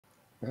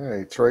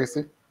Hey,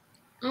 Tracy.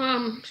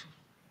 Um,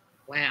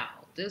 wow,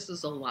 this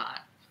is a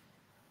lot.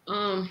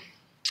 Um,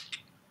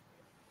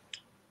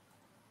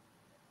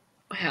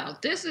 wow,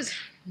 this is.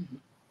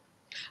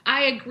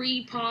 I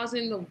agree.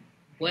 Pausing the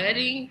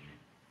wedding.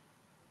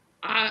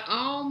 I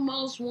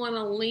almost want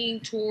to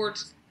lean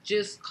towards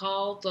just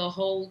call the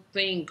whole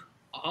thing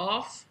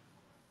off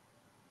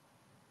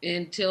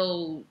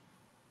until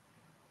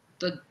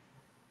the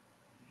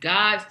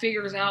guy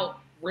figures out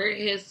where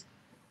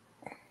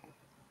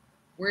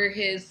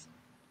his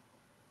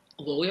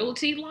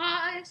loyalty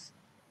lies.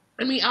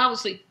 I mean,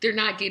 obviously they're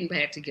not getting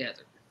back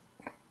together,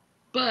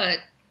 but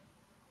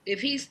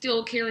if he's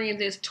still carrying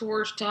this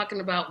torch,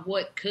 talking about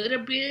what could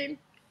have been,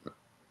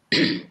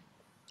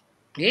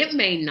 it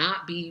may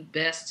not be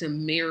best to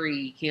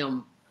marry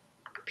him,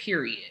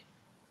 period.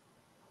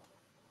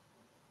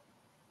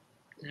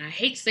 And I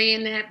hate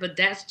saying that, but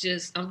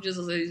I'm just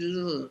like,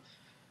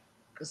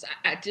 because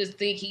I just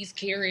think he's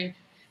carrying,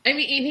 I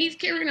mean, and he's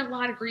carrying a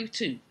lot of grief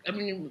too. I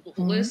mean, Mhm.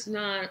 let's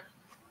not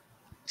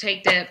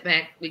take that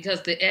back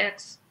because the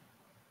ex,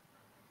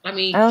 I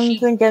I mean, don't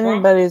think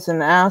anybody's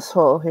an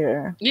asshole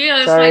here.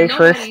 yeah, it's like Sorry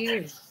for. nobody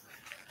is.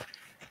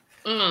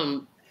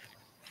 Um,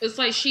 it's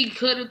like she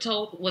could have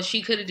told what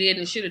she could have did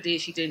and should have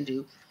did, she didn't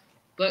do.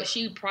 But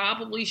she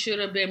probably should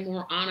have been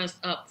more honest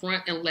up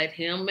front and let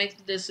him make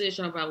the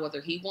decision about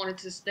whether he wanted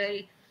to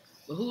stay.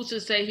 But who's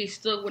to say he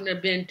still wouldn't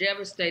have been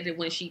devastated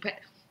when she passed?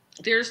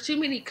 There's too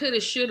many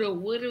coulda, shoulda,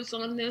 wouldas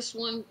on this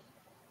one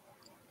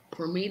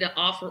for me to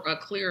offer a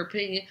clear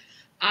opinion.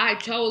 I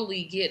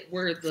totally get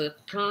where the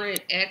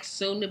current ex,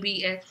 soon to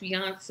be ex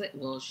fiance,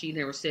 well, she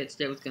never said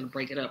they was going to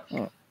break it up,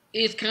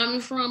 is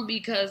coming from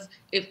because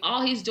if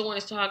all he's doing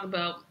is talking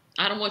about,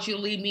 I don't want you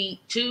to leave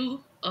me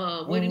too,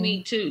 what do you Mhm.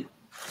 mean too?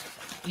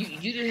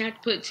 You didn't have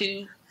to put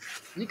two.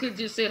 You could have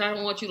just said, I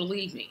don't want you to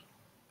leave me.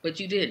 But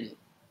you didn't.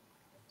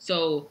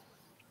 So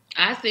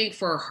I think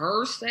for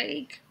her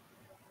sake,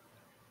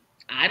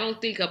 I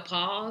don't think a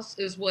pause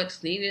is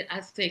what's needed.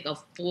 I think a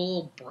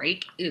full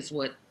break is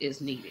what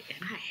is needed.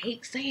 And I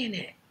hate saying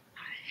that.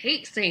 I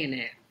hate saying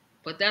that.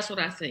 But that's what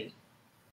I think.